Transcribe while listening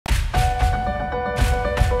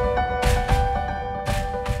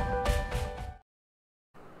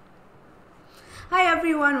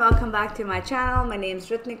everyone, welcome back to my channel. My name is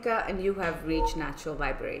Ritnika and you have reached natural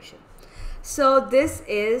vibration. So this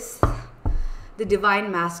is the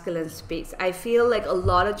Divine Masculine Speaks. I feel like a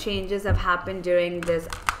lot of changes have happened during this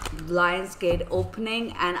Lion's Gate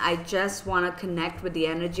opening, and I just want to connect with the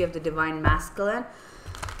energy of the Divine Masculine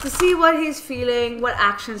to see what he's feeling, what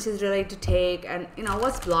actions he's ready to take, and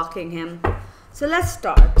what's blocking him. So let's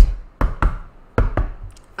start.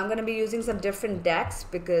 I'm going to be using some different decks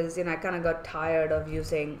because I kind of got tired of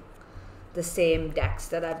using the same decks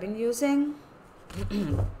that I've been using.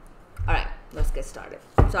 Alright, let's get started.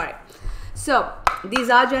 Sorry. So these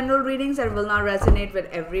are general readings and will not resonate with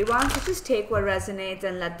everyone, so just take what resonates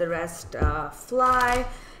and let the rest fly.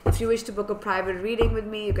 If you wish to book a private reading with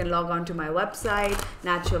me, you can log on to my website,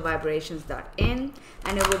 naturalvibrations.in,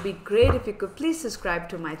 and it would be great if you could please subscribe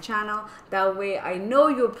to my channel. That way I know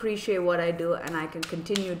you appreciate what I do and I can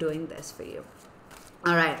continue doing this for you.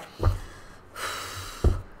 Alright.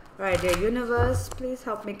 Alright, dear universe, please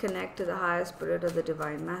help me connect to the higher spirit of the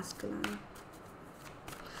Divine Masculine.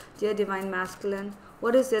 Dear Divine Masculine,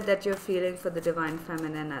 what is it that you're feeling for the Divine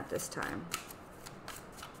Feminine at this time?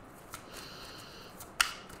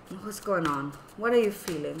 What's going on? What are you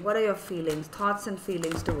feeling? What are your feelings, thoughts and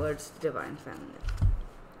feelings towards the Divine Feminine?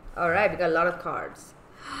 Alright, we got a lot of cards.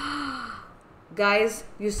 Guys,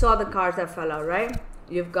 you saw the cards that fell out, right?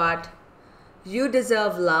 You've got you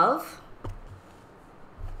deserve love,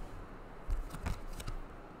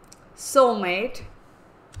 soulmate,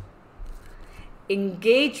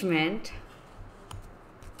 engagement,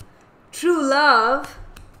 true love,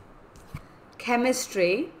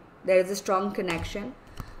 chemistry, there is a strong connection,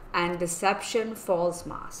 and deception, false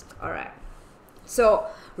mask. All right, so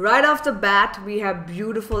right off the bat we have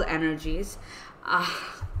beautiful energies.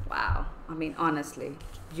 Wow, I mean, honestly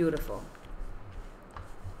beautiful.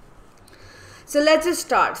 So let's just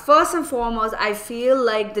start. First and foremost, I feel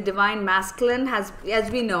like the Divine Masculine has, as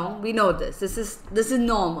we know this. This is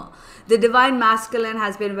normal. The Divine Masculine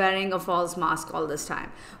has been wearing a false mask all this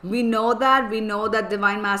time. We know that. We know that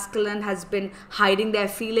Divine Masculine has been hiding their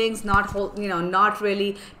feelings, not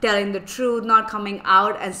really telling the truth, not coming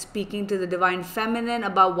out and speaking to the Divine Feminine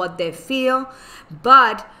about what they feel.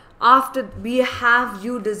 But after we have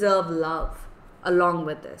you deserve love along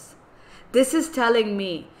with this. This is telling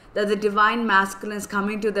me that the Divine Masculine is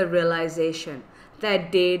coming to the realization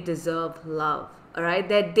that they deserve love. All right,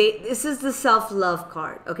 this is the self-love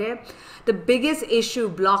card. Okay, the biggest issue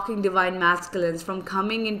blocking Divine Masculines from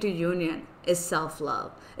coming into union is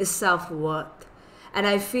self-love, is self-worth. And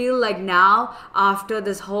I feel like now, after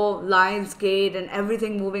this whole Lion's Gate and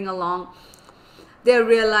everything moving along, they're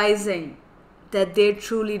realizing that they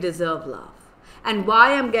truly deserve love. And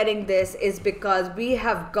why I'm getting this is because we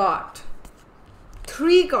have got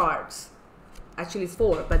 3 cards, actually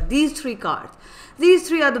 4, but these 3 cards. These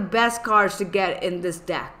 3 are the best cards to get in this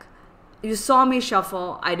deck. You saw me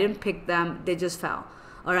shuffle. I didn't pick them. They just fell.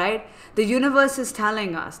 All right. The universe is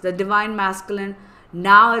telling us the Divine Masculine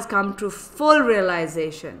now has come to full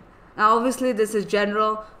realization. Now, obviously, this is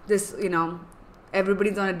general. This,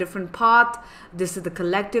 everybody's on a different path. This is the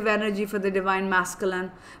collective energy for the Divine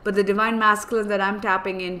Masculine. But the Divine Masculine that I'm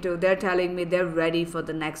tapping into, they're telling me they're ready for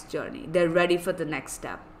the next journey. They're ready for the next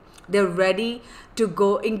step. They're ready to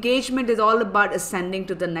go. Engagement is all about ascending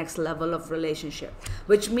to the next level of relationship,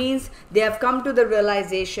 which means they have come to the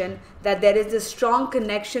realization that there is this strong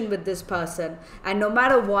connection with this person, and no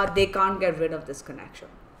matter what, they can't get rid of this connection.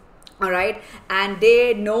 All right, and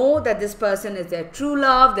they know that this person is their true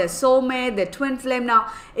love, their soulmate, their twin flame.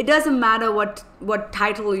 Now, it doesn't matter what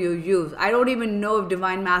title you use. I don't even know if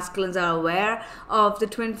Divine Masculines are aware of the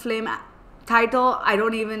twin flame title. I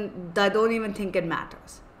don't even think it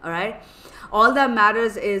matters. All right, all that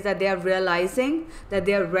matters is that they are realizing that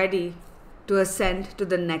they are ready to ascend to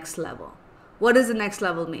the next level. What does the next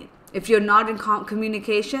level mean? If you're not in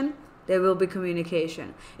communication, there will be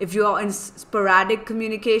communication. If you are in sporadic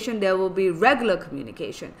communication, there will be regular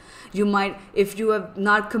communication. You might, if you have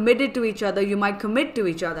not committed to each other, you might commit to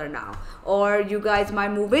each other now. Or you guys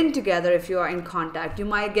might move in together if you are in contact. You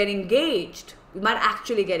might get engaged. You might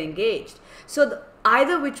actually get engaged. So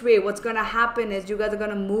either which way, what's going to happen is you guys are going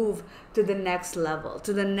to move to the next level,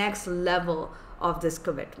 of this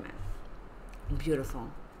commitment.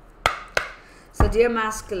 Beautiful. So, dear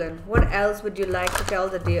Masculine, what else would you like to tell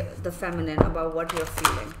the Feminine about what you're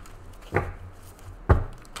feeling?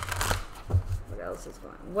 What else is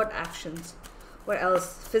going on? What actions? What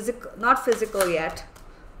else? Physical, not physical yet.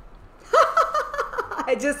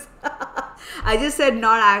 I just said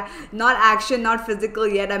not action, not physical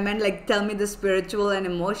yet. I meant like tell me the spiritual and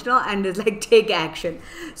emotional, and it's like take action.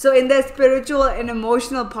 So in the spiritual and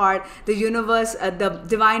emotional part, the universe, the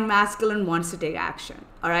divine masculine wants to take action.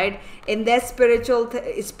 All right, in their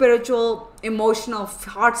spiritual, emotional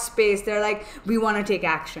heart space, they're like, we want to take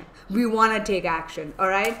action. We want to take action. All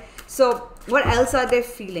right. So what else are they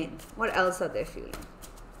feeling? What else are they feeling?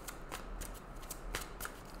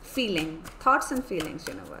 Feeling, thoughts and feelings,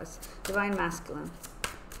 universe, divine masculine.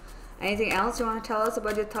 Anything else you want to tell us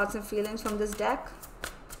about your thoughts and feelings from this deck?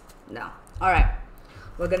 No. All right.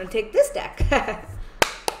 We're going to take this deck.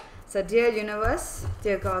 So dear universe,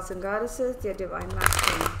 dear gods and goddesses, dear divine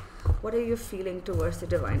masculine, what are you feeling towards the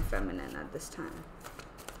divine feminine at this time?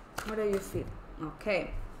 What are you feeling?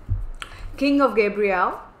 Okay. King of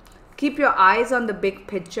Gabriel, keep your eyes on the big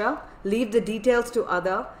picture, leave the details to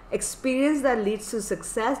other, experience that leads to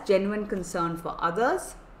success, genuine concern for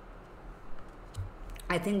others.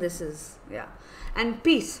 I think this is, yeah. And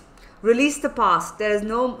peace, release the past. There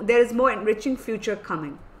is more enriching future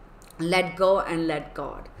coming. Let go and let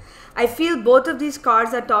God. I feel both of these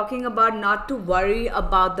cards are talking about not to worry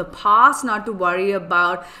about the past, not to worry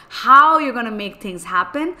about how you're going to make things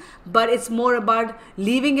happen, but it's more about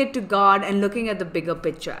leaving it to God and looking at the bigger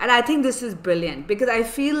picture. And I think this is brilliant because I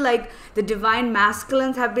feel like the divine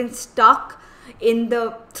masculines have been stuck in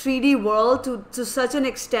the 3D world to such an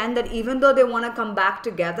extent that even though they want to come back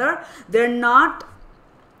together, they're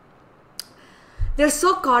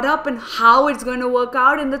so caught up in how it's going to work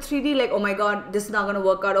out in the 3D. Like, oh my God, this is not going to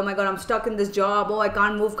work out. Oh my God, I'm stuck in this job. Oh, I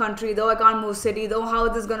can't move country. Though I can't move city. Though how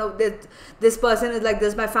is this going to, this person is like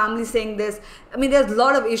this. My family's saying this. I mean, there's a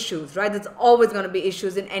lot of issues, right? There's always going to be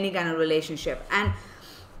issues in any kind of relationship. And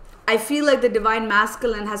I feel like the divine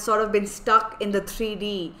masculine has sort of been stuck in the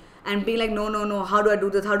 3D and being like, no, how do I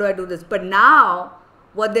do this? How do I do this? But now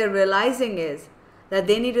what they're realizing is that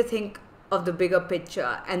they need to think of the bigger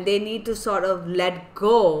picture, and they need to sort of let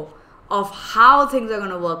go of how things are going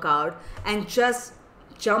to work out and just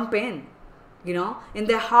jump in, you know, in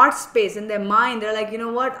their heart space, in their mind. They're like, you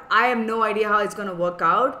know what, I have no idea how it's going to work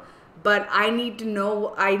out, but I need to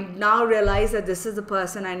know. I now realize that this is the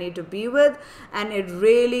person I need to be with, and it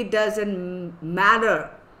really doesn't matter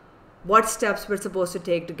what steps we're supposed to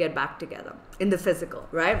take to get back together in the physical,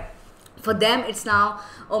 right? For them, it's now,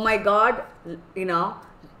 oh my God, you know,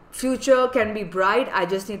 future can be bright. I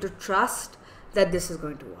just need to trust that this is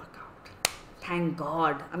going to work out. Thank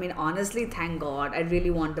God. I mean, honestly, thank God. I really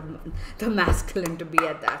want the masculine to be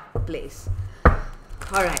at that place.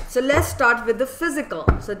 All right. So let's start with the physical.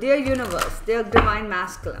 So dear universe, dear divine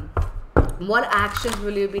masculine, what actions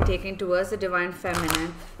will you be taking towards the divine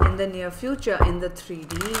feminine in the near future in the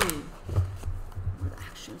 3D? What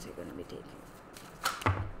actions are you going to be taking?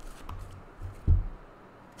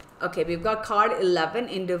 Okay, we've got card 11,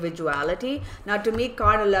 individuality. Now, to me,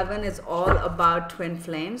 card 11 is all about twin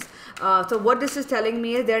flames. So what this is telling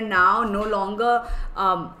me is they're now no longer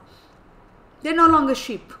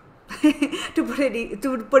sheep. to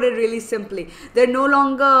put it really simply, they're no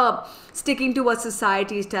longer sticking to what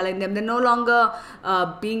society is telling them. They're no longer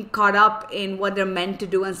being caught up in what they're meant to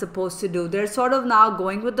do and supposed to do. They're sort of now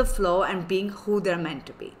going with the flow and being who they're meant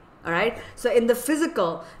to be. All right. So in the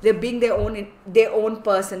physical, they're being their own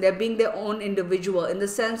person. They're being their own individual in the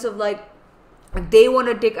sense of like, if they want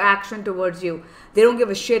to take action towards you, they don't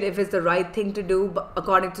give a shit if it's the right thing to do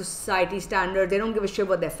according to society standards. They don't give a shit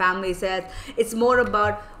what their family says. It's more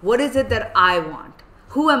about what is it that I want?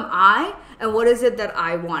 Who am I? And what is it that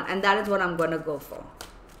I want? And that is what I'm going to go for.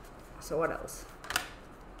 So what else?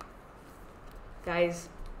 Guys.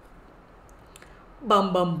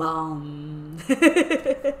 Bum, bum, bum.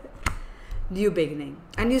 New beginning.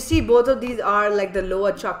 And you see both of these are like the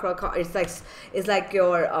lower chakra card. It's like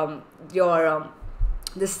your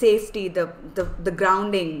the safety, the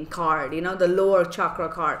grounding card, you know, the lower chakra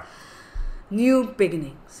card. New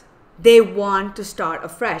beginnings. They want to start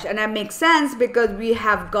afresh. And that makes sense because we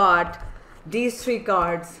have got these 3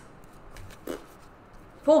 cards,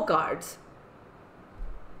 4 cards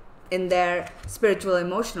in their spiritual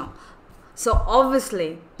emotional. So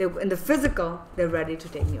obviously, in the physical, they're ready to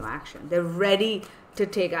take new action. They're ready to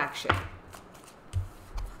take action.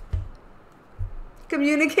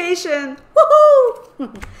 Communication.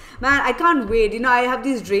 Woohoo! Man, I can't wait. You know, I have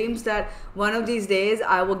these dreams that one of these days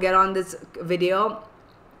I will get on this video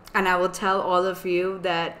and I will tell all of you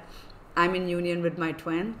that I'm in union with my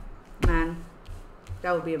twin. Man,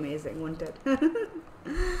 that would be amazing, wouldn't it?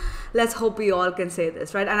 Let's hope we all can say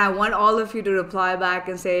this, right? And I want all of you to reply back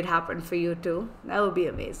and say it happened for you too. That would be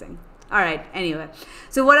amazing. All right, anyway.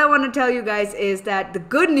 So what I want to tell you guys is that the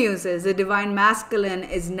good news is the divine masculine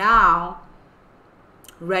is now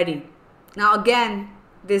ready. Now again,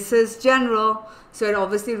 this is general, so it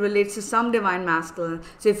obviously relates to some divine masculine.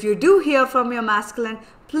 So if you do hear from your masculine,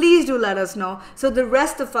 please do let us know, so the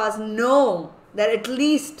rest of us know that at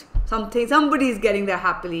least somebody is getting their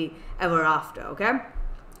happily ever after, okay?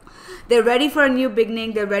 They're ready for a new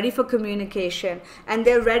beginning, they're ready for communication, and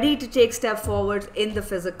they're ready to take step forward in the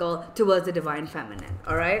physical towards the divine feminine,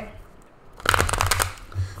 all right?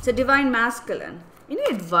 So divine masculine, any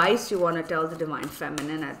advice you want to tell the divine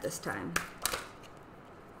feminine at this time?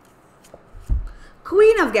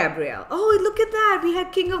 Queen of Gabriel. Oh, look at that. We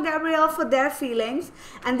had King of Gabriel for their feelings,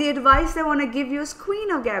 and the advice they want to give you is Queen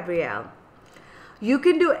of Gabriel. You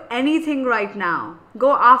can do anything right now.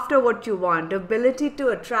 Go after what you want. The ability to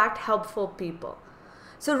attract helpful people.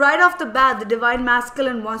 So right off the bat, the divine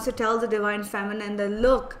masculine wants to tell the divine feminine that,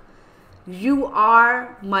 look, you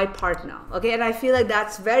are my partner, okay? And I feel like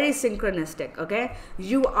that's very synchronistic, okay?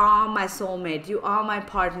 You are my soulmate. You are my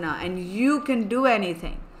partner, and you can do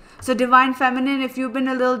anything. So divine feminine, if you've been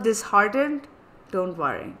a little disheartened, don't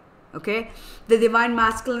worry, okay? The divine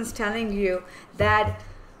masculine is telling you that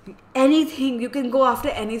anything, you can go after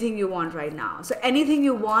anything you want right now. So anything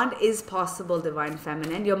you want is possible, divine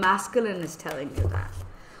feminine. Your masculine is telling you that.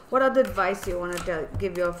 What other advice do you want to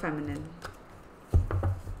give your feminine?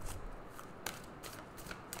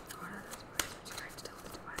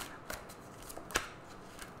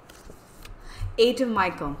 Eight of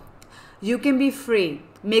Michael. You can be free.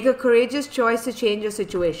 Make a courageous choice to change your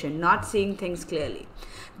situation, not seeing things clearly.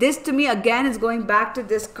 This to me again is going back to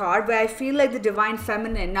this card where I feel like the divine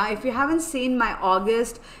feminine. Now if you haven't seen my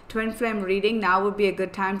August twin flame reading, now would be a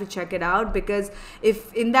good time to check it out, because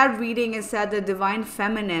if in that reading it said the divine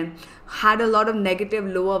feminine had a lot of negative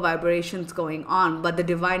lower vibrations going on, but the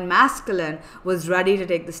divine masculine was ready to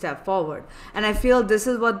take the step forward. And I feel this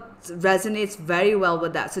is what resonates very well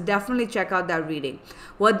with that. So definitely check out that reading.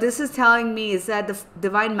 What this is telling me is that the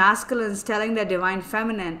divine masculine is telling the divine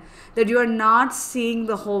feminine that you are not seeing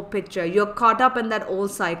the whole picture. You're caught up in that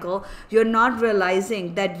old cycle. You're not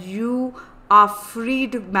realizing that you are free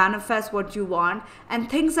to manifest what you want,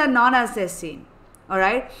 and things are not as they seem. All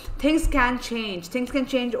right, things can change. Things can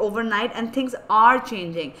change overnight, and things are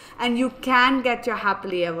changing, and you can get your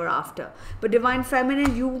happily ever after. But divine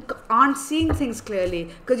feminine, you aren't seeing things clearly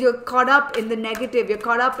because you're caught up in the negative. You're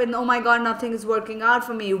caught up in, oh my God, nothing is working out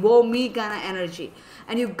for me, woe me kind of energy.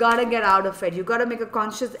 And you've got to get out of it. You've got to make a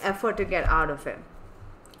conscious effort to get out of it.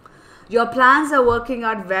 Your plans are working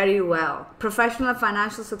out very well. Professional and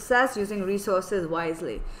financial success, using resources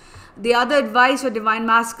wisely. The other advice your divine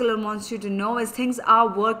masculine wants you to know is things are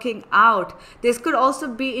working out. This could also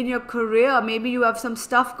be in your career. Maybe you have some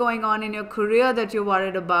stuff going on in your career that you're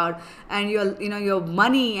worried about, and your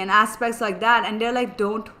money and aspects like that. And they're like,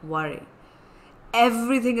 don't worry.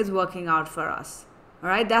 Everything is working out for us. All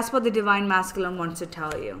right. That's what the divine masculine wants to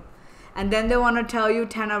tell you. And then they want to tell you,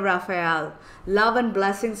 Ten of Raphael, love and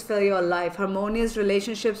blessings fill your life. Harmonious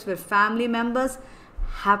relationships with family members,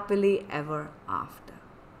 happily ever after.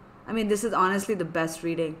 I mean, this is honestly the best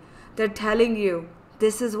reading. They're telling you,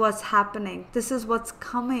 this is what's happening. This is what's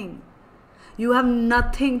coming. You have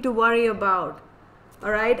nothing to worry about.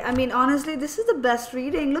 All right? I mean, honestly, this is the best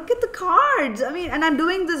reading. Look at the cards. I mean, and I'm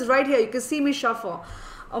doing this right here. You can see me shuffle.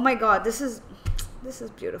 Oh my God, this is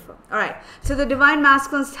beautiful. All right. So the divine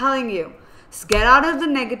masculine is telling you, get out of the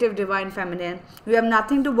negative, divine feminine. You have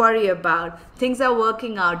nothing to worry about. Things are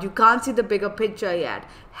working out. You can't see the bigger picture yet.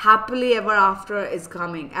 Happily ever after is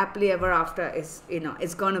coming. Happily ever after is,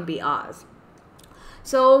 it's going to be ours.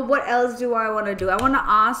 So what else do I want to do? I want to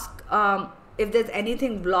ask if there's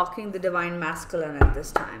anything blocking the divine masculine at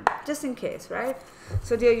this time, just in case, right?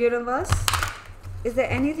 So dear universe, is there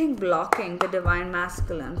anything blocking the divine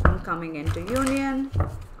masculine from coming into union?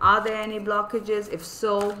 Are there any blockages? If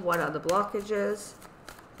so, what are the blockages? Is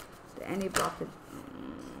there any blockage?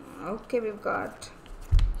 Okay, we've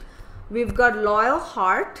got loyal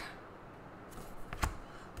heart.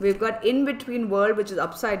 We've got in between world, which is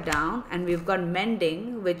upside down, and we've got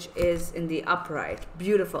mending, which is in the upright.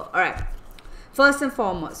 Beautiful. All right. First and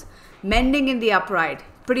foremost, mending in the upright.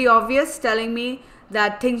 Pretty obvious, telling me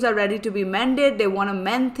that things are ready to be mended. They want to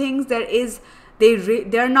mend things.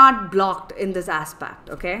 They're not blocked in this aspect,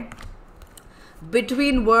 okay?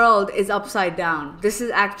 Between world is upside down. This is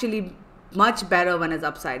actually much better when it's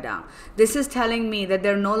upside down. This is telling me that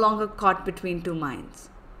they're no longer caught between two minds.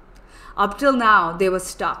 Up till now, they were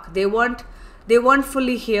stuck. They weren't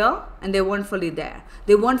fully here and they weren't fully there.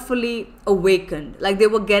 They weren't fully awakened. Like they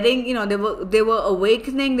were getting, they were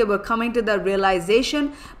awakening, they were coming to that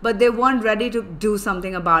realization, but they weren't ready to do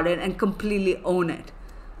something about it and completely own it.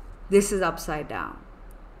 This is upside down.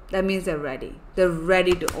 that means they're ready. They're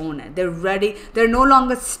ready to own it. They're ready. They're no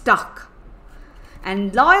longer stuck.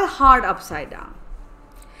 And loyal heart upside down.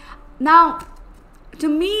 Now, to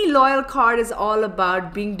me, loyal card is all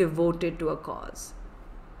about being devoted to a cause.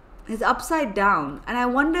 It's upside down. And I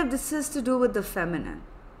wonder if this is to do with the feminine.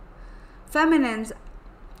 Feminines,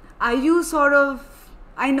 are you sort of,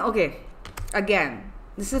 I know, okay, again,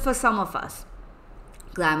 this is for some of us.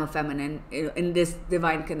 Because I'm a feminine in this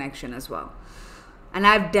divine connection as well. And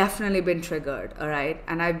I've definitely been triggered, all right?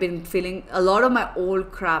 And I've been feeling a lot of my old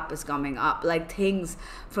crap is coming up, like things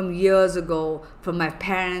from years ago, from my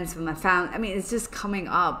parents, from my family. I mean, it's just coming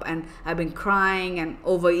up, and I've been crying and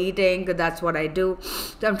overeating because that's what I do.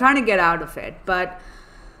 So I'm trying to get out of it. But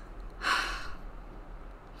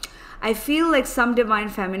I feel like some divine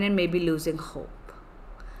feminine may be losing hope.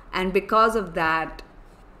 And because of that,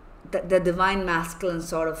 the divine masculine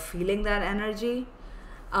sort of feeling that energy.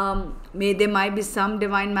 There might be some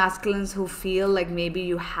divine masculines who feel like maybe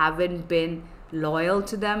you haven't been loyal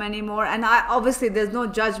to them anymore. And obviously there's no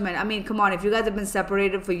judgment. I mean, come on, if you guys have been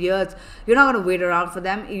separated for years, you're not going to wait around for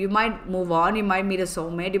them. You might move on. You might meet a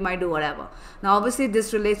soulmate. You might do whatever. Now, obviously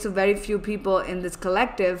this relates to very few people in this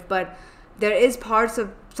collective, but there is parts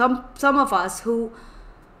of some of us who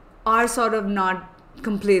are sort of not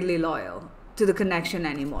completely loyal to the connection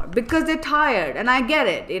anymore because they're tired. And I get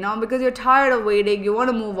it, because you're tired of waiting, you want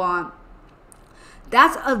to move on.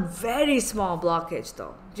 That's a very small blockage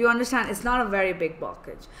though. Do you understand? It's not a very big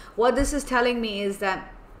blockage. What this is telling me is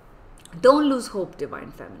that don't lose hope,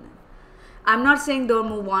 divine feminine. I'm not saying don't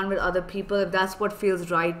move on with other people if that's what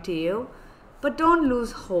feels right to you, but don't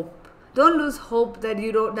lose hope. Don't lose hope that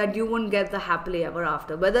you won't get the happily ever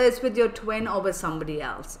after, whether it's with your twin or with somebody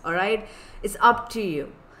else. All right, it's up to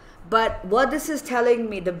you. But what this is telling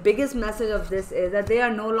me, the biggest message of this is that they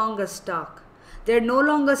are no longer stuck. They're no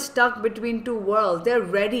longer stuck between two worlds. They're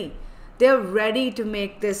ready. They're ready to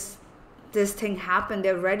make this thing happen.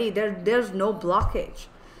 They're ready. There's no blockage.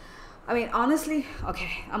 I mean, honestly,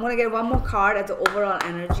 okay, I'm going to get one more card at the overall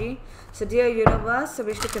energy. So dear universe, I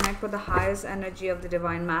wish to connect with the highest energy of the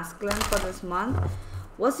divine masculine for this month.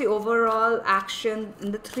 What's the overall action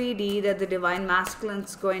in the 3D that the divine masculine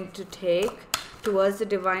is going to take towards the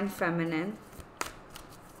divine feminine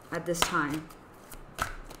at this time?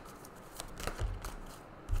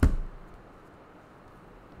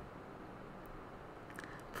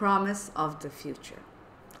 Promise of the future.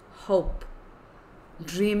 Hope.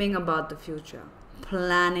 Dreaming about the future.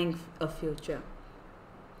 Planning a future.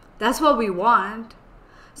 That's what we want.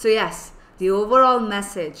 So yes, the overall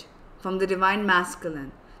message from the divine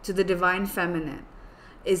masculine to the divine feminine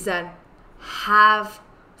is that have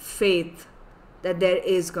faith that there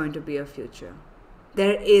is going to be a future.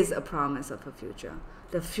 There is a promise of a future.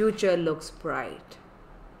 The future looks bright.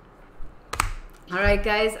 All right,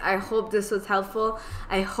 guys, I hope this was helpful.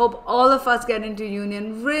 I hope all of us get into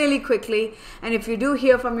union really quickly. And if you do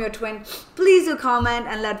hear from your twin, please do comment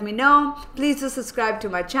and let me know. Please do subscribe to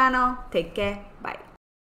my channel. Take care. Bye.